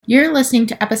You're listening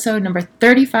to episode number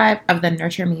 35 of the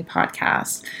Nurture Me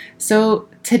podcast. So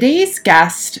today's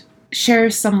guest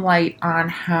shares some light on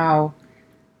how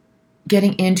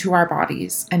getting into our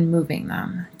bodies and moving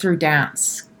them through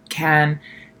dance can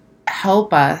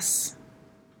help us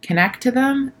connect to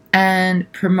them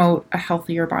and promote a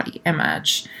healthier body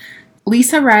image.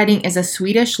 Lisa Ryding is a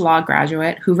Swedish law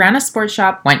graduate who ran a sports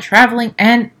shop, went traveling,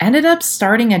 and ended up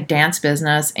starting a dance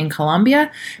business in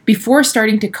Colombia before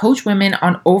starting to coach women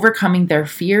on overcoming their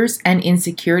fears and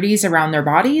insecurities around their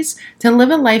bodies to live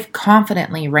a life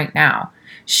confidently right now.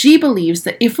 She believes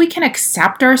that if we can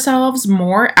accept ourselves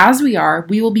more as we are,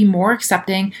 we will be more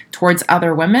accepting towards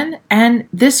other women, and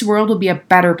this world will be a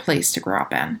better place to grow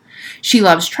up in. She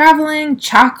loves traveling,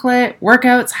 chocolate,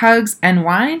 workouts, hugs, and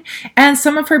wine, and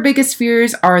some of her biggest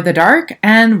fears are the dark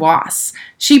and wasps.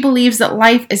 She believes that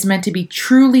life is meant to be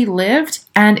truly lived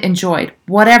and enjoyed,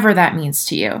 whatever that means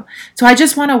to you. So I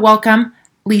just want to welcome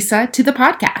Lisa to the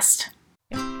podcast.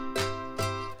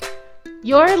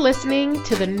 You're listening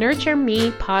to the Nurture Me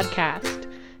podcast,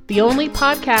 the only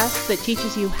podcast that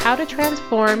teaches you how to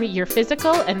transform your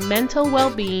physical and mental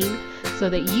well-being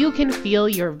so that you can feel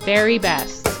your very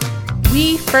best.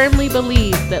 We firmly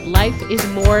believe that life is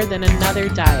more than another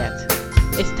diet.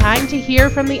 It's time to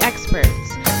hear from the experts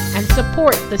and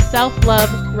support the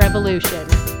self-love revolution.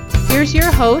 Here's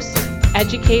your host,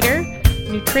 educator,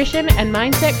 nutrition and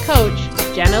mindset coach,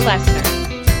 Jenna Lessner.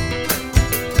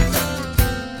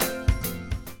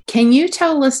 Can you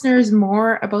tell listeners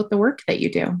more about the work that you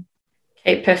do?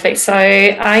 Okay, perfect. So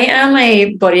I am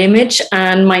a body image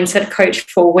and mindset coach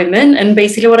for women. And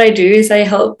basically what I do is I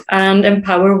help and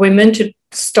empower women to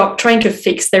stop trying to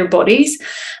fix their bodies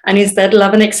and instead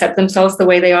love and accept themselves the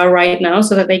way they are right now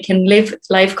so that they can live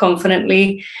life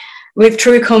confidently with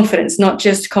true confidence, not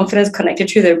just confidence connected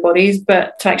to their bodies,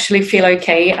 but to actually feel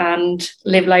okay and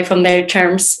live life on their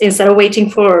terms instead of waiting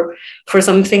for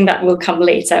something that will come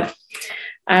later.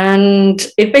 And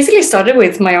it basically started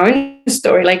with my own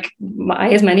story. Like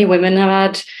as many women have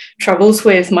had troubles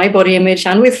with my body image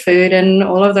and with food and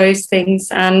all of those things.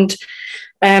 And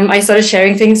I started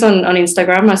sharing things on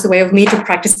Instagram as a way of me to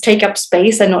practice take up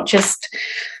space and not just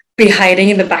be hiding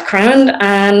in the background.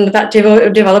 And that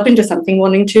developed into something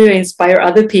wanting to inspire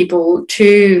other people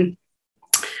who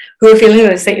are feeling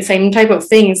the same type of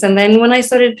things. And then when I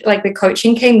started, like the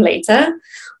coaching came later,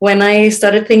 when I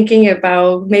started thinking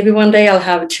about maybe one day I'll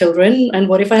have children and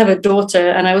what if I have a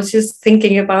daughter, and I was just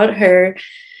thinking about her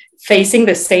facing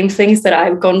the same things that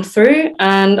I've gone through.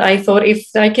 And I thought if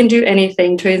I can do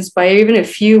anything to inspire even a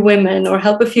few women or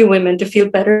help a few women to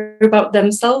feel better about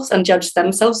themselves and judge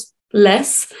themselves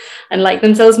less and like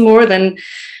themselves more, then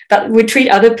that we treat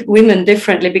other women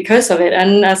differently because of it.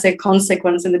 And as a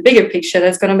consequence, in the bigger picture,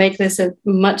 that's going to make this a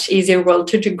much easier world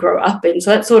to grow up in. So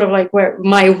that's sort of like where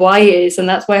my why is. And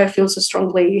that's why I feel so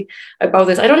strongly about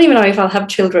this. I don't even know if I'll have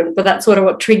children, but that's sort of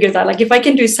what triggered that. Like if I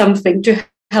can do something to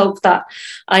help that,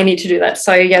 I need to do that.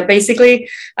 So yeah, basically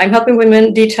I'm helping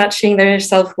women detaching their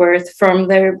self-worth from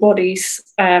their bodies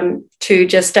to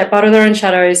just step out of their own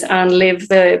shadows and live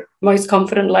the most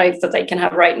confident life that they can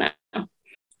have right now.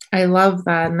 I love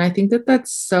that. And I think that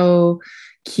that's so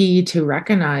key to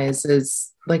recognize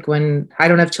is like when I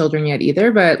don't have children yet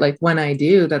either, but like when I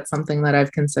do, that's something that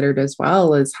I've considered as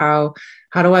well is how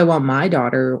do I want my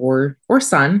daughter or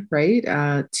son, right,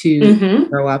 to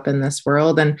grow up in this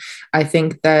world. And I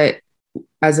think that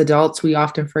as adults, we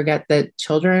often forget that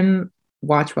children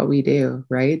watch what we do,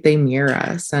 right? They mirror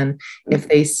us. And if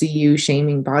they see you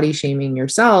body shaming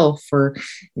yourself for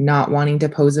not wanting to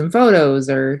pose in photos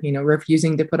or,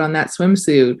 refusing to put on that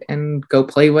swimsuit and go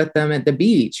play with them at the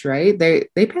beach, right? They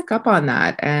pick up on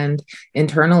that and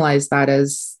internalize that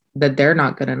as that they're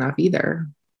not good enough either.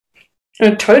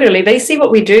 Oh, totally. They see what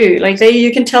we do. Like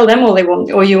you can tell them all they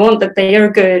want, or you want that they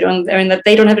are good and that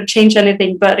they don't have to change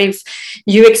anything. But if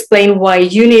you explain why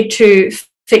you need to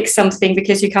fix something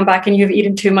because you come back and you've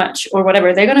eaten too much or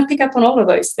whatever, they're going to pick up on all of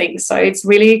those things. So it's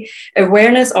really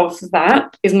awareness of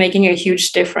that is making a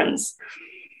huge difference.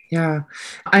 Yeah,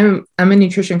 I'm a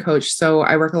nutrition coach, so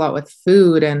I work a lot with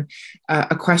food, and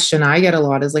a question I get a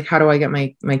lot is like, how do I get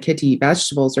my kid to eat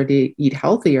vegetables or to eat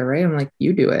healthier? Right? I'm like,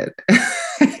 you do it.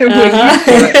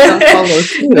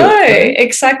 No,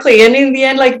 exactly. And in the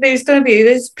end, like there's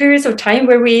periods of time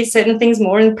where we eat certain things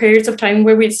more and periods of time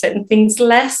where we eat certain things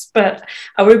less, but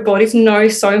our bodies know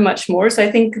so much more. So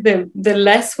I think the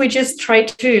less we just try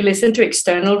to listen to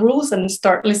external rules and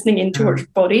start listening into our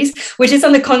bodies, which is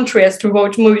on the contrary as to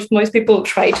what most people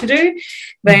try to do,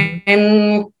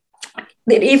 then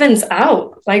it evens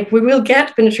out. Like we will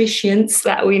get the nutrients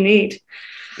that we need.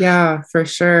 Yeah, for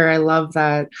sure. I love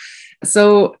that.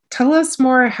 So tell us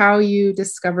more how you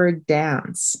discovered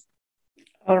dance.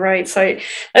 All right. So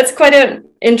that's quite an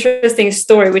interesting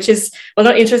story, which is, well,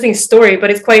 not interesting story, but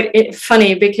it's quite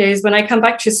funny because when I come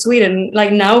back to Sweden,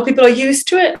 like now people are used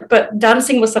to it, but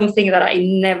dancing was something that I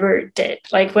never did.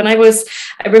 Like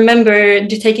I remember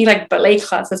taking like ballet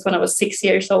classes when I was 6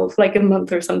 years old, for like a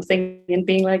month or something, and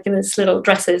being like in these little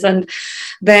dresses. And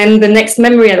then the next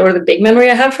memory, or the big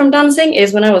memory I have from dancing,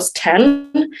 is when I was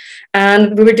 10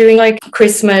 and we were doing like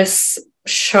Christmas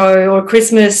show or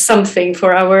Christmas something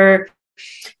for our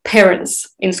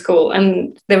parents in school,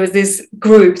 and there was this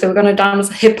group that were going to dance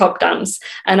hip hop dance,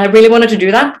 and I really wanted to do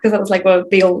that because I was like, well,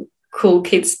 the old cool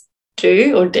kids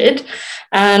do or did.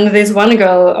 And there's one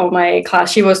girl on my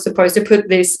class, she was supposed to put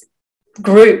this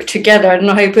group together. I don't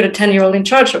know how you put a 10-year-old in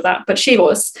charge of that, but she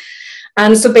was.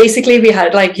 And so basically we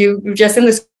had like you just in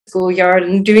the schoolyard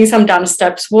and doing some dance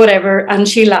steps, whatever, and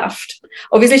she laughed.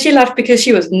 Obviously she laughed because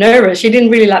she was nervous. She didn't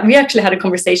really laugh. We actually had a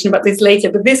conversation about this later,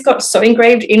 but this got so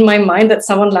engraved in my mind that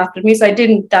someone laughed at me, so I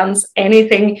didn't dance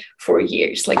anything for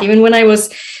years. Like even when I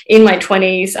was in my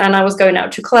 20s and I was going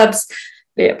out to clubs,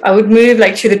 I would move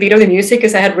like to the beat of the music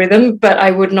because I had rhythm, but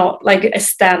I would not like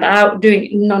stand out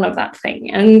doing none of that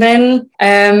thing. And then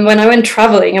when I went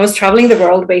traveling, I was traveling the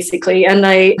world basically, and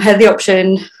I had the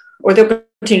option or the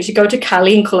opportunity to go to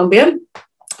Cali in Colombia,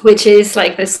 which is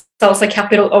like the salsa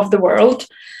capital of the world.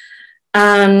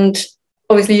 And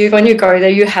obviously when you go there,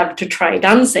 you have to try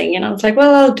dancing. And I was like,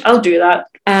 well, I'll do that.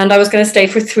 And I was going to stay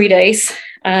for 3 days.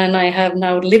 And I have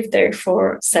now lived there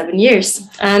for 7 years.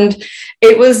 And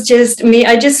it was just me.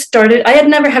 I had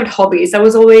never had hobbies. I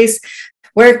was always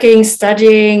working,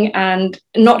 studying, and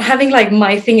not having like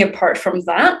my thing apart from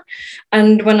that.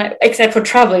 And except for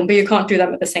traveling, but you can't do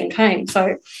them at the same time.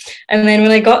 So, and then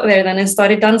when I got there then and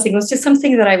started dancing, it was just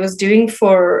something that I was doing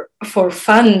for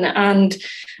fun. And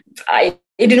it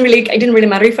didn't really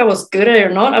matter if I was good at it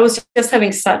or not. I was just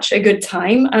having such a good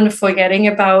time and forgetting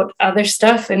about other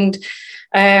stuff. And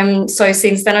so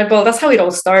since then, that's how it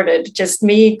all started. Just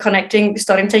me connecting,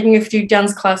 starting taking a few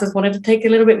dance classes, wanted to take a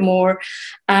little bit more.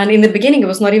 And in the beginning, it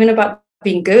was not even about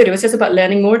being good. It was just about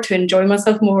learning more, to enjoy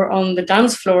myself more on the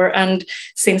dance floor. And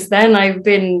since then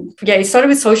it started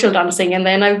with social dancing, and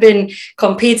then I've been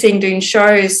competing, doing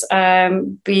shows,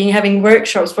 having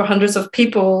workshops for hundreds of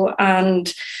people.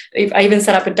 And I even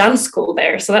set up a dance school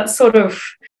there. So that's sort of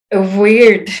a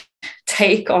weird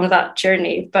take on that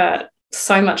journey, but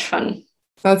so much fun.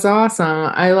 That's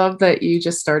awesome. I love that you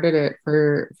just started it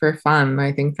for fun.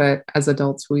 I think that as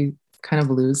adults, we kind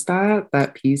of lose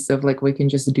that piece of like, we can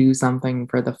just do something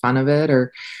for the fun of it,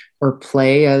 or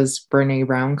play, as Brene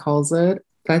Brown calls it.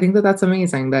 I think that's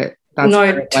amazing. That's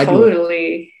no,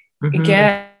 totally. Mm-hmm.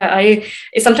 Yeah,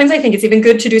 sometimes I think it's even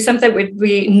good to do something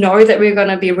we know that we're going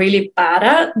to be really bad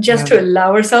at, just to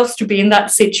allow ourselves to be in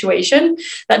that situation.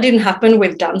 That didn't happen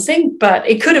with dancing, but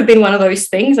it could have been one of those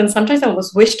things. And sometimes I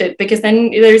almost wished it, because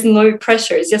then there's no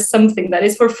pressure. It's just something that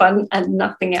is for fun and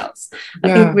nothing else.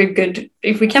 I think we're good.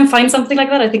 If we can find something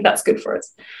like that, I think that's good for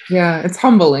us. Yeah, it's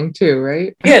humbling too,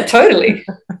 right? Yeah, totally.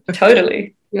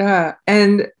 Totally. Yeah.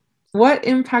 And what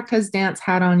impact has dance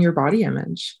had on your body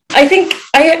image? I think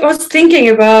I was thinking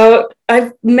about,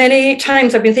 many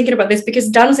times I've been thinking about this, because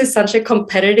dance is such a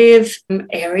competitive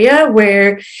area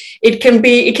where it can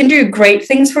do great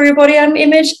things for your body and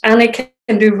image, and it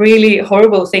can do really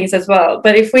horrible things as well.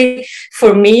 But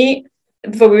for me,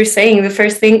 what we were saying, the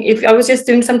first thing, if I was just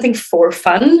doing something for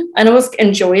fun and I was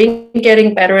enjoying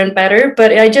getting better and better,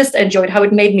 but I just enjoyed how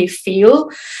it made me feel.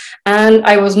 And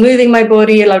I was moving my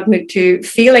body, allowed me to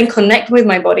feel and connect with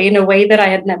my body in a way that I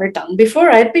had never done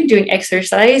before. I had been doing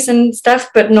exercise and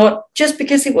stuff, but not just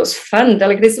because it was fun.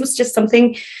 Like, this was just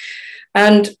something.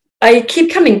 And I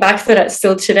keep coming back to that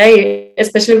still today,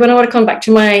 especially when I want to come back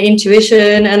to my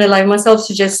intuition and allow myself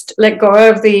to just let go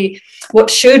of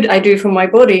what should I do for my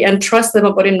body, and trust that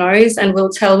my body knows and will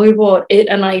tell me what it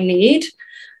and I need.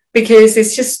 Because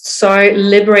it's just so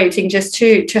liberating just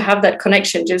to have that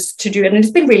connection, just to do it. And it's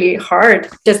been really hard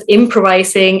just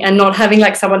improvising and not having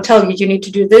like someone tell you need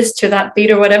to do this to that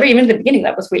beat or whatever. Even in the beginning,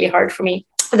 that was really hard for me.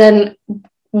 Then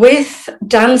with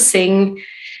dancing,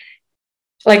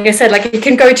 like I said, like it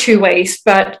can go two ways,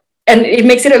 and it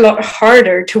makes it a lot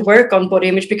harder to work on body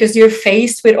image, because you're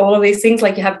faced with all of these things.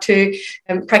 Like you have to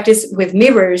practice with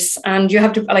mirrors, and you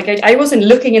have to, like, I wasn't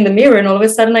looking in the mirror, and all of a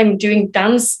sudden I'm doing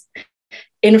dance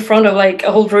in front of like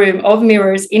a whole room of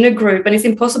mirrors in a group, and it's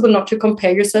impossible not to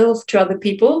compare yourself to other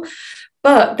people.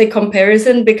 But the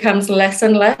comparison becomes less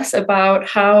and less about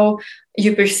how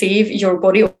you perceive your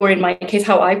body, or in my case,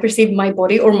 how I perceive my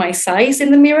body or my size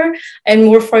in the mirror, and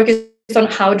more focused on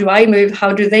how do I move,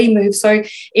 how do they move. So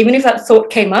even if that thought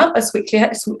came up,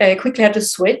 I quickly had to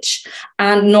switch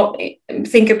and not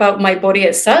think about my body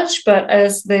as such, but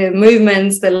as the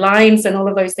movements, the lines, and all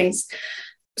of those things.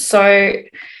 So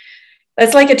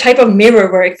that's like a type of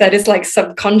mirror work that is like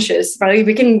subconscious, right?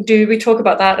 We talk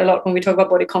about that a lot when we talk about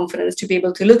body confidence, to be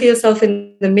able to look at yourself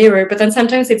in the mirror. But then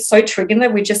sometimes it's so triggering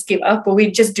that we just give up, or we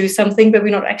just do something, but we're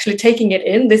not actually taking it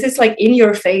in. This is like in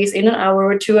your face in an hour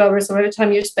or 2 hours, or whatever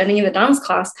time you're spending in the dance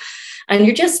class. And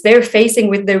you're just there facing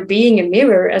with there being a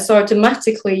mirror. And so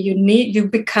automatically you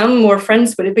become more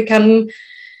friends with it,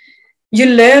 you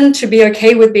learn to be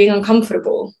okay with being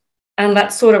uncomfortable. And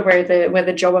that's sort of where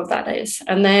the job of that is.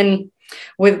 And then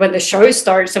when the show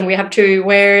starts and we have to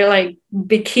wear like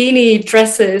bikini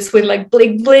dresses with like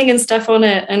bling bling and stuff on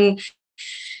it, and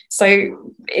so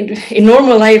in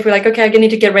normal life we're like, okay, I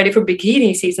need to get ready for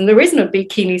bikini season. There is no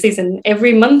bikini season.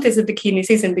 Every month is a bikini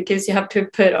season, because you have to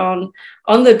put on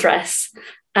the dress,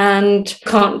 and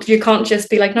you can't just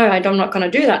be like, no, I'm not going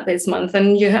to do that this month.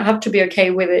 And you have to be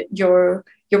okay with it. Your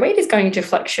weight is going to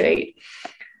fluctuate.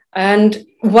 And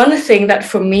one thing that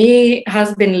for me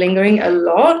has been lingering a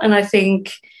lot, and I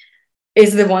think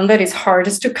is the one that is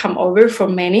hardest to come over for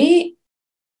many,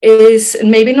 is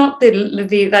maybe not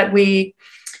that we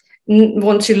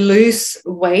want to lose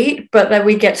weight, but that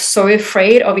we get so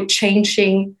afraid of it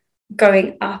changing,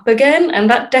 going up again. And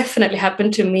that definitely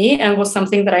happened to me, and was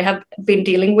something that I have been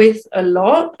dealing with a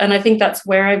lot. And I think that's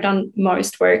where I've done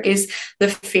most work, is the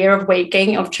fear of weight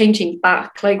gain, of changing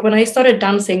back. Like when I started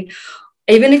dancing,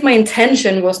 even if my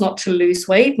intention was not to lose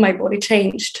weight, my body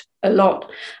changed a lot.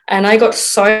 And I got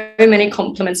so many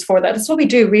compliments for that. That's what we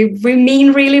do. We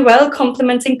mean really well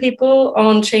complimenting people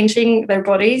on changing their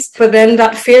bodies. But then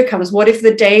that fear comes. What if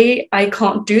the day I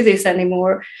can't do this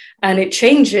anymore and it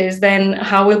changes, then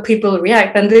how will people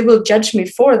react? And they will judge me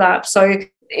for that. So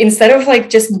instead of like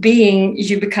just being,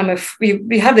 you become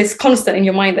you have this constant in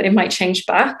your mind that it might change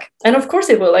back. And of course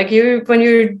it will. Like when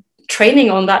you're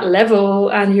training on that level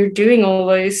and you're doing all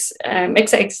those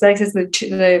exercises,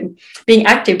 the being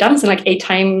active dancing like 8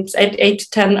 to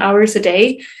 10 hours a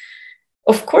day,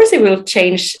 of course it will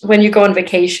change when you go on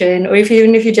vacation, or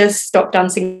even if you just stop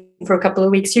dancing for a couple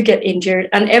of weeks, you get injured.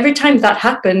 And every time that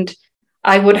happened,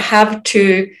 I would have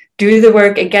to do the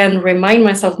work again, remind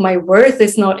myself my worth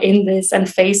is not in this, and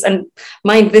face and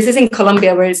mind. This is in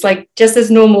Colombia, where it's like just as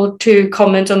normal to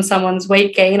comment on someone's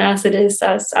weight gain as it is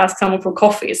as ask someone for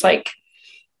coffee. It's like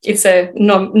it's a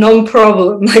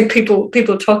non-problem. Like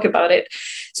people talk about it.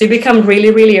 So you become really,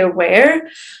 really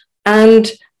aware. And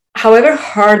however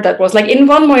hard that was, like in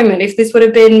one moment, if this would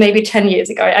have been maybe 10 years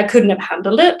ago, I couldn't have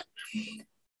handled it.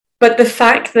 But the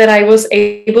fact that I was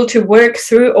able to work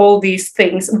through all these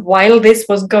things while this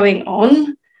was going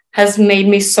on has made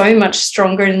me so much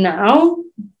stronger now,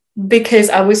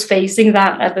 because I was facing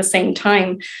that at the same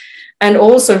time. And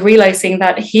also realizing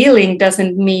that healing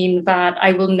doesn't mean that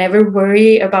I will never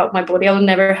worry about my body. I will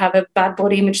never have a bad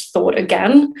body image thought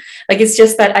again. Like, it's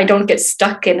just that I don't get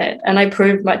stuck in it. And I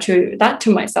proved that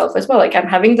to myself as well. Like, I'm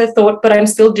having the thought, but I'm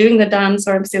still doing the dance,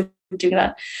 or I'm still doing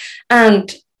that.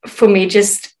 And for me,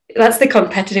 that's the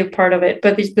competitive part of it.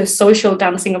 But the social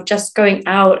dancing of just going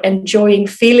out, enjoying,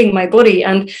 feeling my body.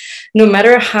 And no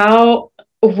matter how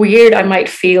weird I might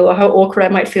feel or how awkward I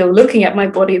might feel looking at my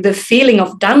body, the feeling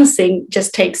of dancing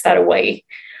just takes that away.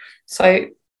 So,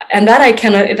 and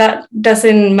that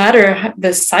doesn't matter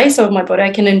the size of my body. I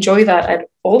can enjoy that at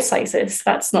all sizes.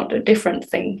 That's not a different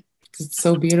thing. It's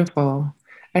so beautiful.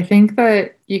 I think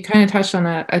that you kind of touched on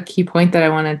a key point that I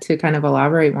wanted to kind of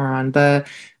elaborate more on,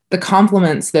 the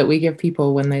compliments that we give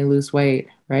people when they lose weight,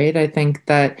 right? I think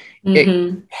that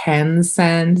it can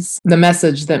send the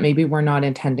message that maybe we're not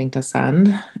intending to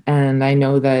send. And I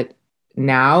know that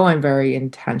now I'm very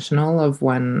intentional of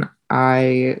when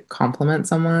I compliment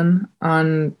someone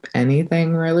on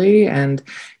anything, really. And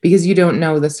because you don't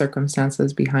know the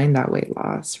circumstances behind that weight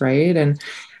loss, right? And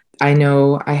I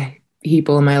know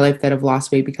people in my life that have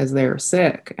lost weight because they were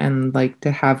sick, and like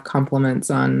to have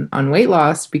compliments on weight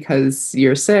loss because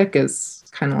you're sick is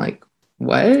kind of like,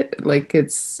 what? Like,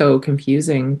 it's so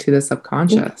confusing to the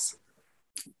subconscious.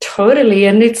 Totally.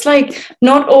 And it's like,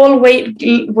 not all weight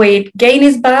gain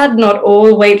is bad, not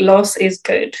all weight loss is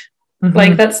good.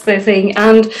 Like, that's the thing.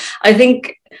 And I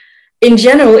think in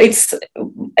general, it's,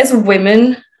 as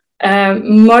women,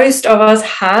 most of us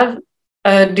have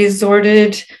a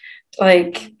disordered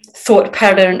like thought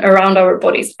pattern around our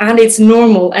bodies, and it's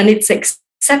normal and it's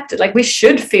accept it. Like, we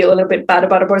should feel a little bit bad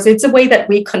about our bodies. It's a way that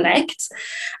we connect.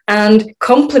 And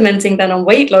complimenting that on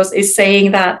weight loss is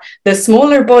saying that the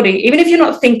smaller body, even if you're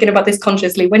not thinking about this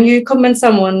consciously, when you compliment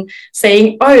someone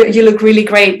saying, oh, you look really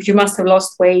great, you must have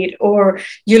lost weight, or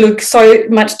you look so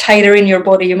much tighter in your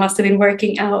body, you must have been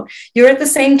working out, you're at the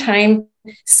same time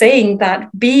saying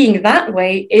that being that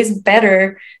way is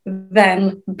better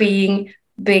than being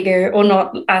bigger or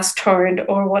not as turned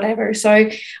or whatever. So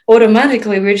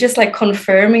automatically we're just like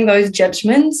confirming those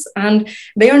judgments, and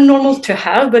they are normal to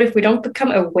have, but if we don't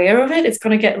become aware of it, it's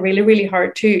going to get really, really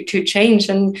hard to change.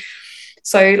 And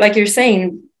so, like you're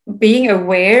saying, being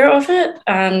aware of it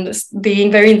and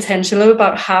being very intentional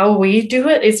about how we do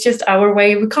it, it's just our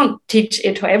way. We can't teach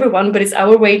it to everyone, but it's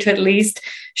our way to at least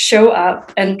show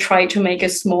up and try to make a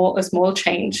small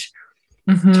change.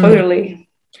 Totally.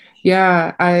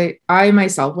 Yeah, I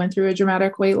myself went through a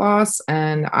dramatic weight loss,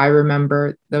 and I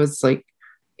remember that was like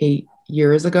 8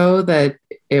 years ago that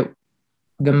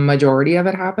the majority of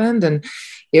it happened, and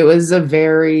it was a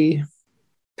very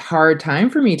hard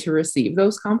time for me to receive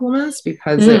those compliments,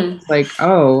 because it's like,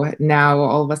 oh, now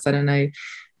all of a sudden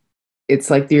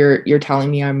it's like you're telling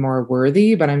me I'm more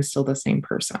worthy, but I'm still the same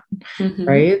person,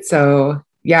 right? So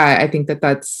yeah, I think that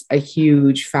that's a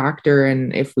huge factor.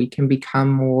 And if we can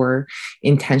become more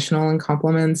intentional in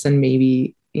compliments and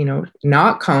maybe,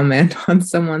 not comment on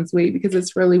someone's weight, because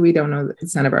it's really, we don't know,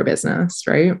 it's none of our business,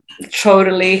 right?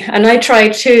 Totally. And I try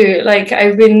to, like,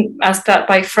 I've been asked that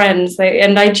by friends,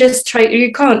 and I just try,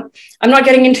 I'm not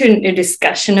getting into a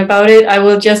discussion about it. I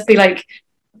will just be like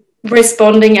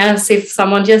responding as if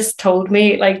someone just told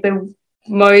me like the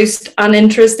most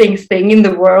uninteresting thing in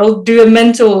the world, do a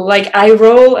mental like eye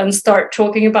roll and start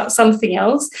talking about something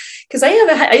else, because I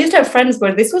used to have friends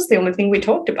where this was the only thing we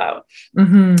talked about.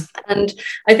 And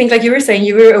I think, like you were saying,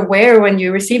 you were aware when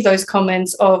you received those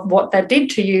comments of what that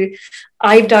did to you.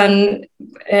 I've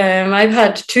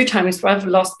had 2 times where I've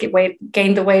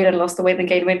gained the weight and lost the weight and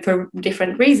gained weight for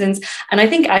different reasons, and I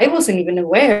think I wasn't even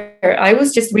aware. I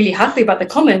was just really happy about the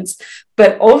comments,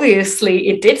 but obviously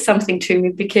it did something to me,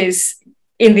 because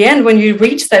in the end, when you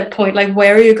reach that point, like,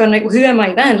 who am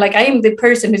I then? Like, I am the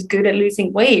person who's good at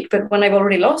losing weight, but when I've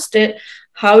already lost it,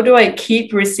 how do I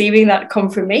keep receiving that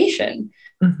confirmation?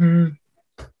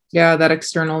 Yeah, that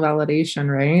external validation,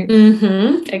 right?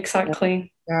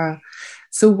 Exactly. Yeah.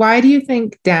 So why do you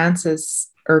think dance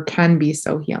is or can be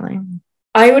so healing?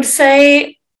 I would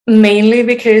say mainly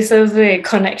because of the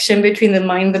connection between the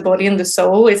mind, the body, and the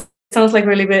soul. It sounds like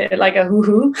really bit like a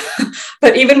hoo-hoo,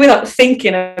 but even without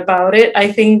thinking about it,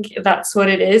 I think that's what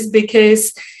it is.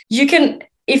 Because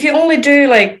if you only do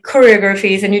like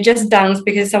choreographies and you just dance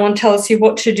because someone tells you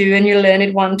what to do and you learn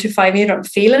it 1 to 5 and you don't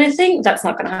feel anything, that's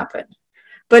not going to happen.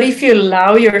 But if you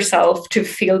allow yourself to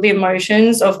feel the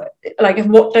emotions of like,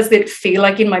 what does it feel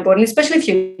like in my body, especially if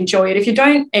you enjoy it. If you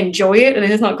don't enjoy it, it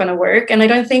is not going to work. And I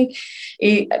don't think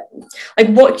like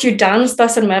what you dance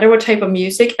doesn't matter, what type of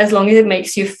music, as long as it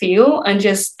makes you feel and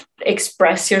just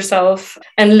express yourself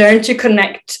and learn to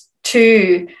connect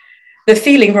to the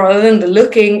feeling rather than the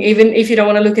looking. Even if you don't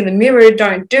want to look in the mirror,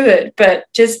 don't do it, but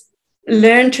just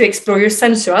learn to explore your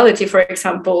sensuality, for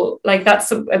example. Like,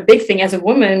 that's a big thing as a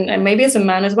woman, and maybe as a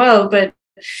man as well, but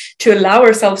to allow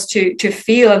ourselves to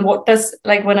feel, and what does,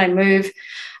 like, when I move,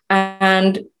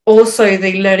 and also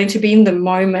the learning to be in the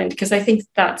moment, because I think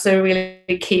that's a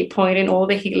really key point in all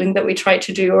the healing that we try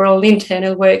to do, or all the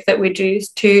internal work that we do, is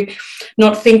to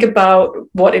not think about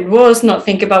what it was, not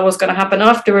think about what's going to happen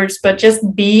afterwards, but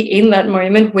just be in that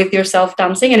moment with yourself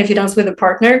dancing. And if you dance with the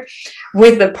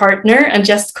partner and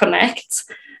just connect.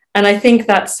 And I think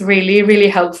that's really, really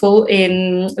helpful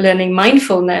in learning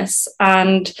mindfulness.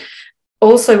 And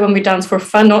also, when we dance for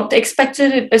fun, not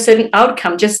expecting a certain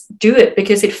outcome, just do it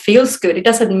because it feels good. It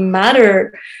doesn't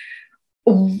matter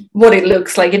what it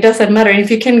looks like. It doesn't matter. And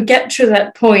if you can get to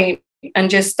that point and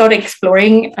just start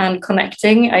exploring and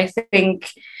connecting, I think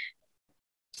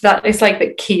that is like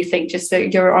the key thing, just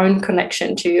your own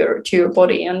connection to your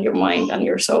body and your mind and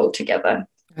your soul together.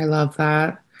 I love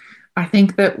that. I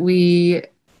think that we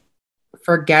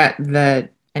forget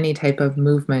that any type of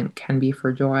movement can be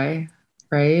for joy,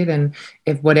 right? And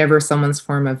if whatever someone's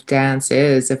form of dance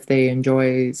is, if they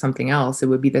enjoy something else, it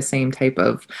would be the same type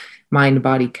of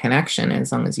mind-body connection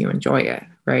as long as you enjoy it,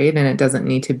 right? And it doesn't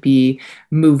need to be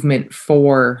movement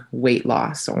for weight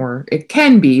loss, or it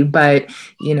can be, but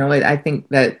I think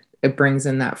that it brings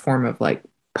in that form of like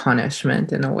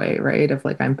punishment in a way, right? Of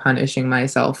like, I'm punishing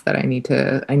myself that I need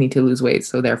to lose weight,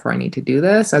 so therefore I need to do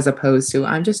this, as opposed to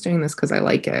I'm just doing this because I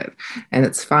like it and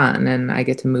it's fun and I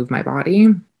get to move my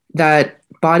body. that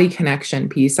body connection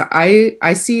piece,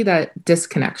 I see that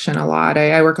disconnection a lot.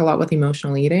 I work a lot with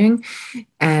emotional eating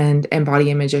and body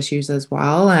image issues as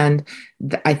well. And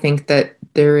I think that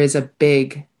there is a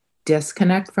big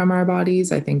disconnect from our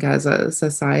bodies, I think, as a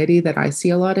society, that I see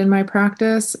a lot in my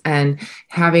practice. And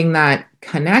having that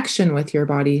connection with your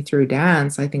body through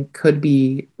dance, I think, could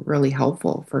be really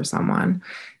helpful for someone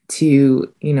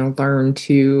to, learn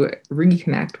to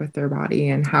reconnect with their body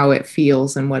and how it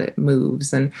feels and what it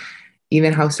moves, and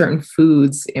even how certain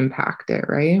foods impact it,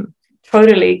 right?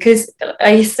 Totally, because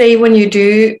I say when you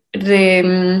do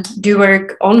do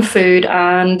work on food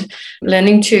and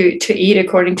learning to eat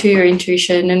according to your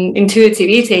intuition and intuitive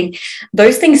eating,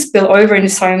 those things spill over into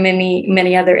so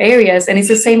many other areas. And it's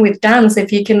the same with dance.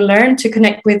 If you can learn to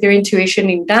connect with your intuition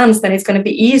in dance, then it's going to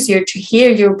be easier to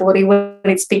hear your body when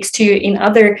it speaks to you in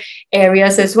other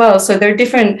areas as well. So there are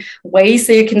different ways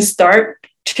that you can start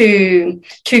to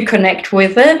connect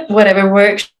with it, whatever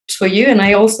works for you. And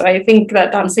I think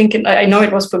that dancing I know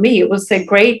it was for me, it was a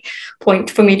great point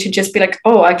for me to just be like,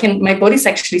 oh, my body's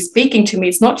actually speaking to me.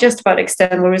 It's not just about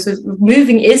external results.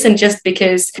 Moving isn't just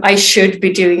because I should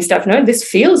be doing stuff. No, this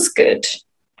feels good.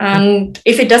 And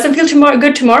if it doesn't feel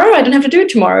good tomorrow, I don't have to do it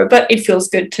tomorrow, but it feels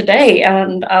good today,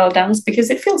 and I'll dance because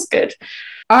it feels good.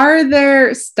 Are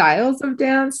there styles of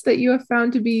dance that you have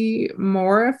found to be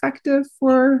more effective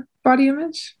for body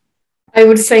image? I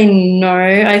would say no.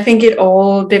 I think it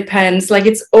all depends. Like,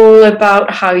 it's all about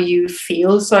how you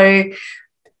feel. So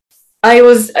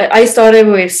I started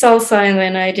with salsa, and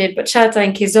then I did bachata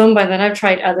and kizomba, and then I've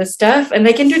tried other stuff, and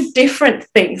they can do different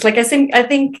things. Like, I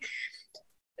think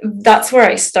that's where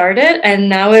I started. And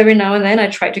now every now and then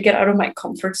I try to get out of my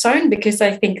comfort zone, because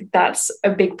I think that's a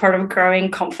big part of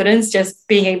growing confidence, just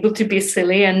being able to be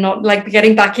silly and not like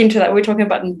getting back into that we were talking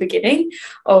about in the beginning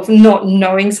of not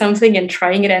knowing something and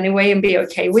trying it anyway and be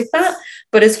okay with that.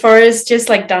 But as far as just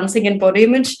like dancing and body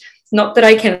image, not that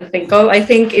I can think of, I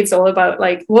think it's all about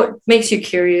like what makes you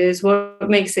curious, what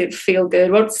makes it feel good,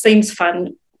 what seems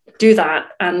fun, do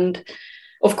that. And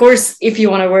of course, if you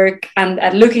want to work and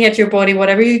at looking at your body,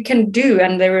 whatever you can do,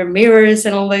 and there are mirrors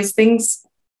and all those things,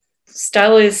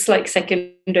 style is like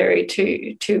secondary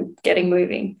to getting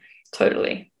moving.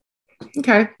 Totally.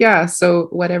 Okay. Yeah. So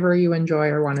whatever you enjoy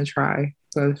or want to try,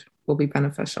 those will be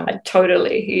beneficial.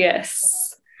 Totally.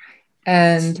 Yes.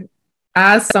 And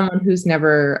as someone who's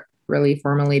never really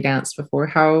formally danced before,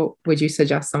 how would you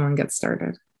suggest someone get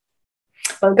started?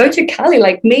 Well, go to Cali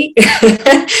like me.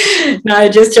 No,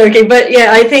 just joking. But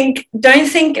yeah, don't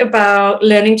think about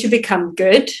learning to become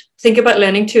good. Think about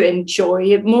learning to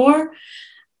enjoy it more.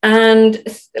 And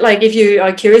like, if you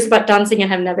are curious about dancing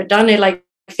and have never done it, like,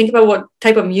 think about what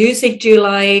type of music do you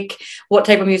like? What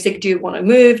type of music do you want to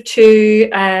move to?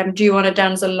 Do you want to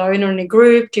dance alone or in a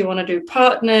group? Do you want to do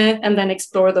partner? And then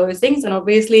explore those things. And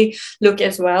obviously look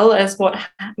as well as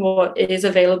what is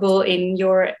available in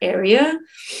your area.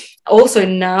 Also,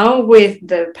 now with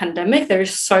the pandemic,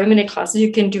 there's so many classes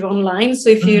you can do online. So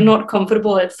if you're not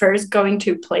comfortable at first going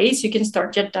to a place, you can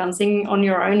start just dancing on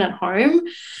your own at home.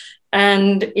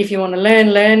 And if you want to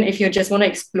learn. If you just want to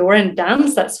explore and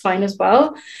dance, that's fine as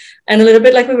well. And a little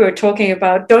bit like we were talking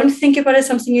about, don't think about it as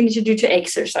something you need to do to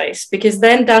exercise, because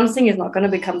then dancing is not going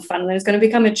to become fun, and it's going to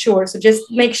become a chore. So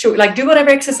just make sure, like, do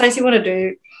whatever exercise you want to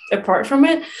do apart from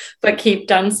it, but keep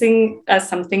dancing as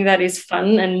something that is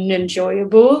fun and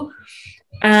enjoyable.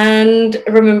 And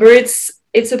remember,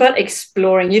 it's about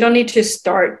exploring. You don't need to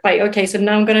start by, okay, so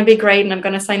now I'm going to be great and I'm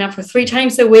going to sign up for 3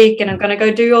 times a week and I'm going to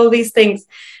go do all these things.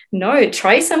 No,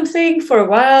 try something for a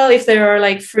while. If there are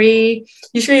like free,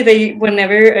 usually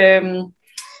whenever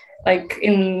like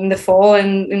in the fall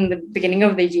and in the beginning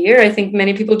of the year, I think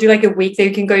many people do like a week that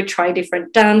you can go try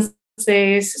different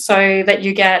dances, so that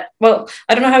you get, well,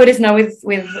 I don't know how it is now with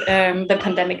the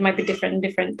pandemic. It might be different in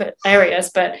different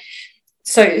areas, but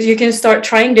so you can start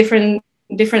trying different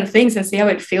things and see how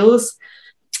it feels.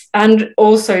 And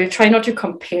also try not to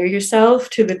compare yourself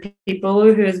to the people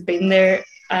who has been there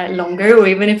longer, or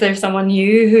even if there's someone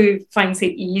new who finds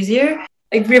it easier.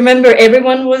 Like, remember,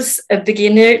 everyone was a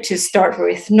beginner to start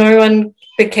with. No one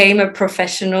became a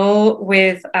professional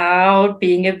without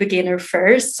being a beginner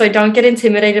first. So don't get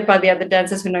intimidated by the other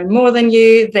dancers who know more than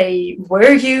you. They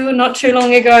were you not too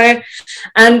long ago.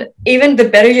 And even the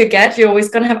better you get, you're always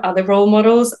going to have other role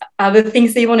models, other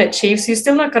things that you want to achieve. So you're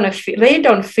still not going to feel, they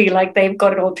don't feel like they've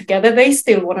got it all together. They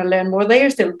still want to learn more. They are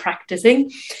still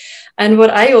practicing. And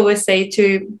what I always say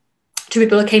to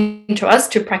people who came to us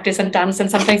to practice and dance, and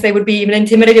sometimes they would be even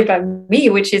intimidated by me,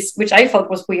 which I felt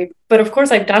was weird. But of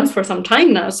course, I've danced for some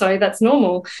time now, so that's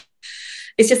normal,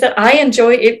 It's just that I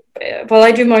enjoy it. Well,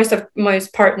 I do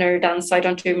most partner dance, so I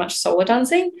don't do much solo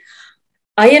dancing.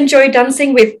 I enjoy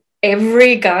dancing with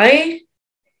every guy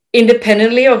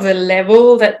independently of the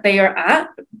level that they are at,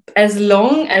 as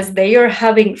long as they are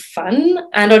having fun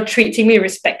and are treating me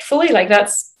respectfully. Like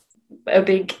that's a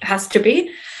big has to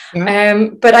be.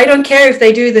 But I don't care if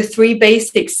they do the 3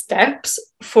 basic steps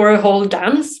for a whole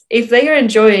dance. If they are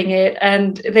enjoying it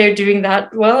and they're doing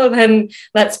that well, then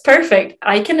that's perfect.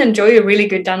 I can enjoy a really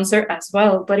good dancer as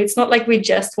well, but it's not like we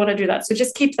just want to do that. So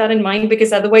just keep that in mind,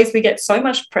 because otherwise we get so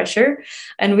much pressure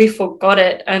and we forgot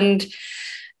it. And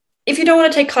if you don't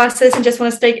want to take classes and just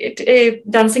want to stay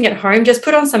dancing at home, just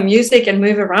put on some music and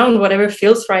move around, whatever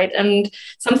feels right. And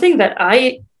something that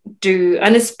I do,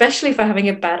 and especially if I'm having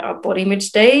a bad body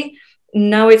image day,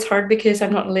 now it's hard because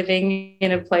I'm not living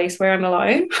in a place where I'm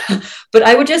alone, but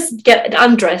I would just get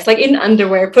undressed, like in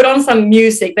underwear, put on some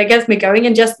music that gets me going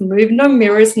and just move, no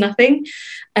mirrors, nothing.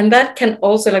 And that can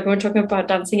also, like when we're talking about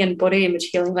dancing and body image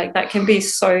healing, like that can be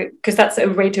so, because that's a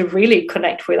way to really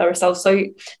connect with ourselves. So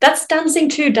that's dancing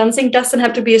too. Dancing doesn't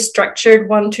have to be a structured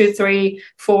 1, 2, 3,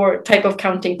 4 type of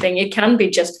counting thing. It can be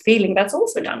just feeling. That's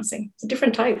also dancing. It's a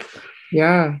different type.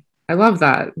 Yeah, I love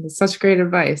that. That's such great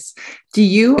advice. Do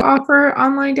you offer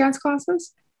online dance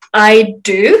classes? I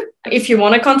do. If you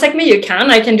want to contact me, you can.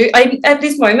 At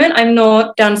this moment, I'm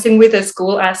not dancing with a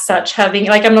school as such,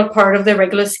 I'm not part of the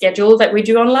regular schedule that we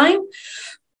do online.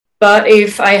 But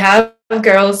if I have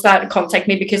girls that contact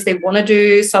me because they want to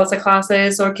do salsa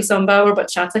classes or kizomba or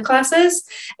bachata classes,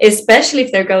 especially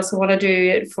if they're girls who want to do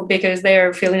it because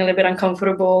they're feeling a little bit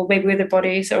uncomfortable, maybe with their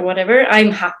bodies or whatever,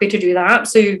 I'm happy to do that.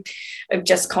 So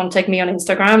just contact me on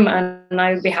Instagram and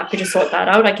I'll be happy to sort that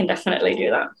out. I can definitely do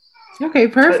that. Okay,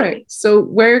 perfect. So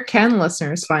where can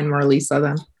listeners find more Lisa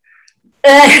then?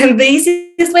 The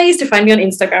easiest way is to find me on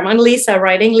Instagram. I'm Lisa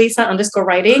Ryding,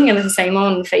 Lisa_Ryding, and it's the same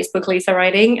on Facebook, Lisa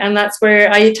Ryding. And that's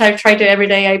where I try to every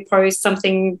day I post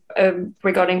something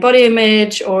regarding body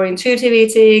image or intuitive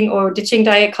eating or ditching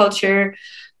diet culture,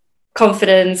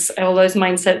 confidence, all those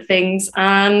mindset things.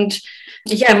 And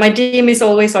yeah, my DM is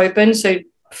always open, so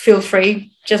feel free.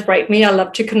 Just write me. I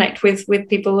love to connect with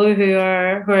people who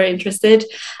are interested,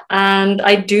 and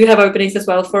I do have openings as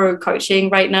well for coaching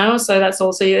right now, so that's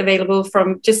also available.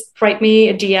 Just write me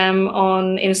a DM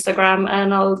on Instagram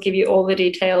and I'll give you all the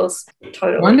details.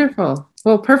 Totally wonderful.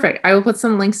 Well, perfect. I will put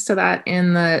some links to that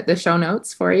in the show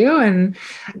notes for you, and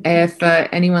if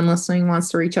anyone listening wants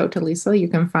to reach out to Lisa, you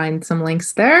can find some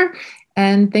links there.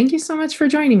 And thank you so much for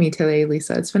joining me today,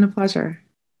 Lisa. It's been a pleasure.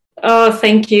 Oh,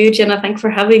 thank you, Jenna. Thanks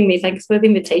for having me. Thanks for the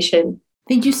invitation.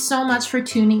 Thank you so much for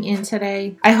tuning in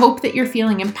today. I hope that you're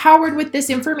feeling empowered with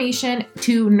this information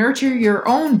to nurture your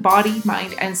own body,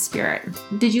 mind, and spirit.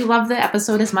 Did you love the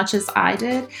episode as much as I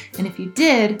did? And if you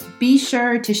did, be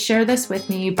sure to share this with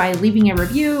me by leaving a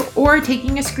review or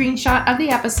taking a screenshot of the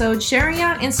episode, sharing it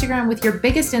on Instagram with your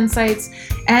biggest insights,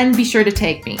 and be sure to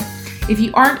tag me. If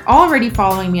you aren't already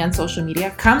following me on social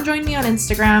media, come join me on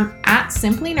Instagram at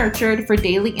Simply Nurtured for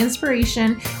daily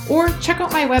inspiration, or check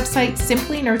out my website,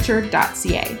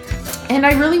 simplynurtured.ca. And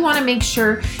I really want to make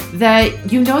sure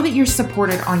that you know that you're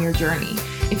supported on your journey.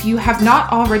 If you have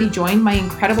not already joined my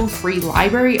incredible free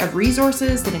library of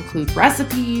resources that include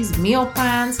recipes, meal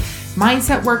plans,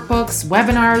 mindset workbooks,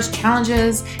 webinars,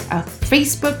 challenges, a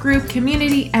Facebook group,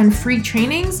 community, and free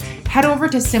trainings, head over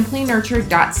to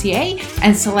simplynurtured.ca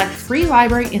and select free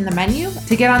library in the menu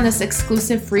to get on this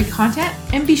exclusive free content,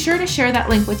 and be sure to share that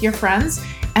link with your friends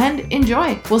and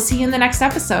enjoy. We'll see you in the next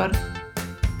episode.